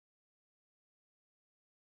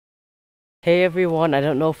Hey everyone, I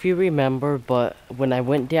don't know if you remember, but when I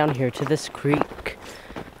went down here to this creek,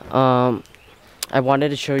 I wanted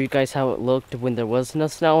to show you guys how it looked when there was no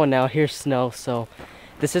snow, and now here's snow. So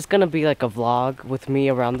this is gonna be like a vlog with me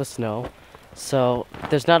around the snow. So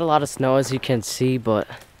there's not a lot of snow as you can see, but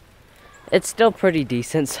it's still pretty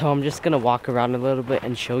decent. So I'm just gonna walk around a little bit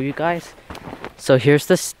and show you guys. So here's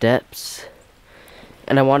the steps,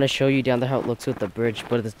 and I want to show you down there how it looks with the bridge,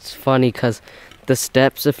 but it's funny because the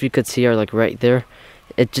steps, if you could see, are like right there.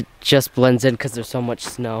 It just blends in because there's so much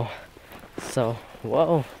snow. So,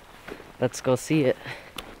 whoa, let's go see it.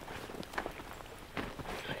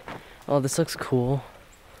 Oh, this looks cool.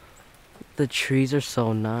 The trees are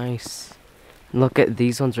so nice. Look at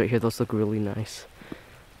these ones right here, those look really nice.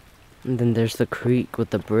 And then there's the creek with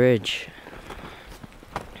the bridge.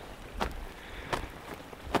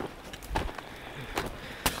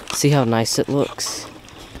 See how nice it looks?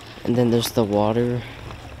 And then there's the water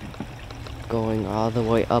going all the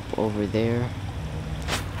way up over there.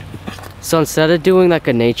 So instead of doing like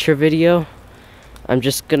a nature video, I'm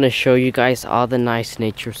just gonna show you guys all the nice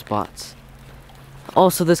nature spots.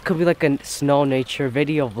 Also, this could be like a snow nature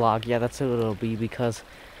video vlog. Yeah, that's what it'll be, because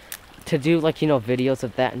to do like, you know, videos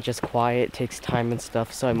of that and just quiet takes time and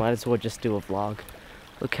stuff. So I might as well just do a vlog.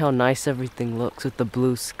 Look how nice everything looks with the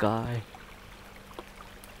blue sky.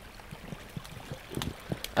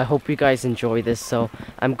 I hope you guys enjoy this. So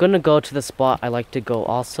I'm gonna go to the spot I like to go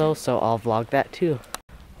also, so I'll vlog that too.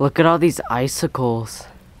 Look at all these icicles.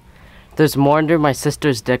 There's more under my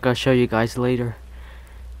sister's deck. I'll show you guys later.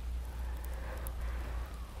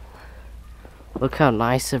 Look how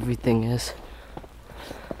nice everything is.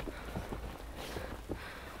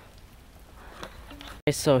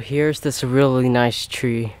 Okay, so here's this really nice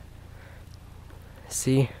tree.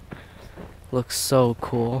 See? Looks so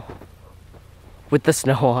cool with the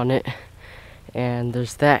snow on it. And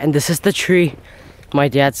there's that, and this is the tree my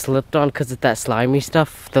dad slipped on because of that slimy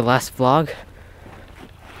stuff the last vlog.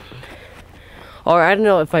 Or I don't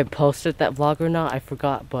know if I posted that vlog or not, I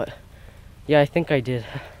forgot, but yeah, I think I did.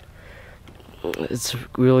 It's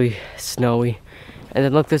really snowy. And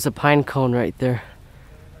then look, there's a pine cone right there.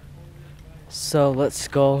 So let's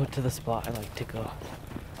go to the spot I like to go.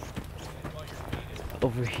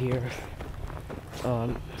 Over here.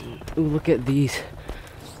 Ooh, look at these.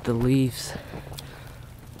 The leaves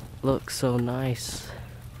look so nice.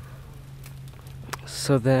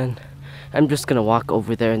 So then I'm just gonna walk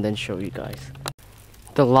over there and then show you guys.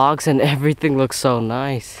 The logs and everything looks so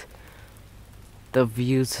nice. The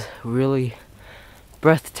view's really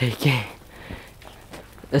breathtaking.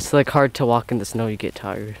 It's like hard to walk in the snow, you get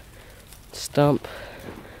tired. Stump.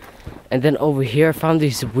 And then over here I found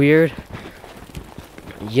these weird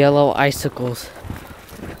yellow icicles.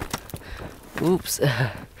 Oops.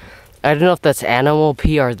 I don't know if that's animal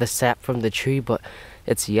pee or the sap from the tree, but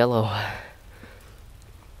it's yellow.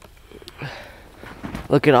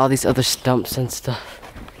 Look at all these other stumps and stuff.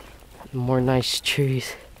 More nice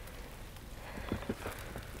trees.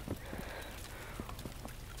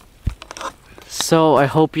 So I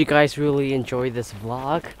hope you guys really enjoy this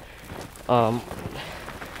vlog. I'm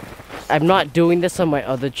not doing this on my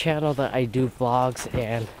other channel that I do vlogs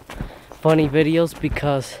and funny videos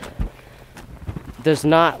because there's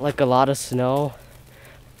not like a lot of snow.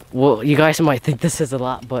 Well, you guys might think this is a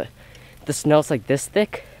lot, but the snow's like this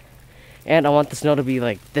thick, and I want the snow to be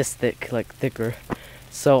like this thick, like thicker,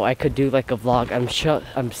 so I could do like a vlog.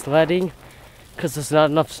 I'm sledding because there's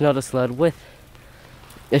not enough snow to sled with.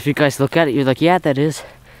 If you guys look at it, you're like, yeah, that is.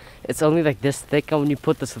 It's only like this thick, and when you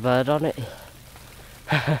put the sled on it,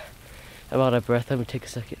 I'm out of breath. Let me take a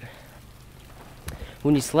second.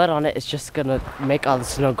 When you sled on it, it's just gonna make all the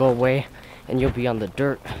snow go away, and you'll be on the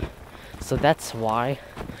dirt. So that's why.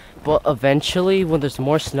 But eventually, when there's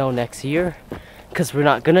more snow next year, because we're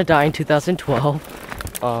not gonna die in 2012,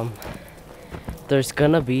 there's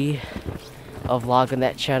gonna be a vlog on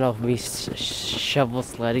that channel of me shovel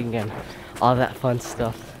sledding and all that fun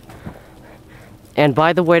stuff. And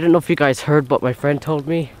by the way, I don't know if you guys heard, but my friend told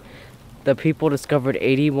me that people discovered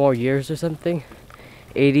 80 more years or something.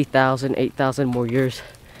 80,000, 8,000 more years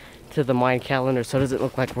to the Mayan calendar, so it doesn't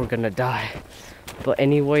look like we're gonna die. But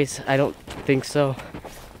anyways, I don't think so.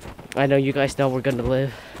 I know you guys know we're gonna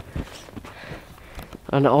live.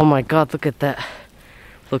 And oh my god, look at that.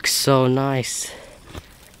 Looks so nice.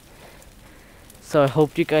 So I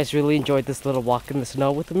hope you guys really enjoyed this little walk in the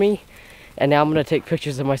snow with me. And now I'm gonna take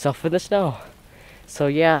pictures of myself in the snow. So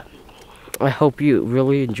yeah, I hope you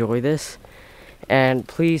really enjoy this. And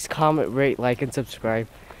please comment, rate, like, and subscribe.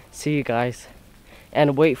 See you guys.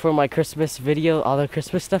 And wait for my Christmas video, all the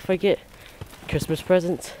Christmas stuff I get. Christmas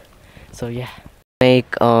presents. So yeah.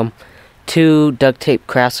 Make 2 duct tape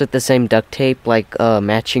crafts with the same duct tape, like a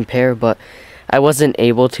matching pair, but I wasn't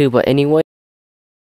able to. But anyway.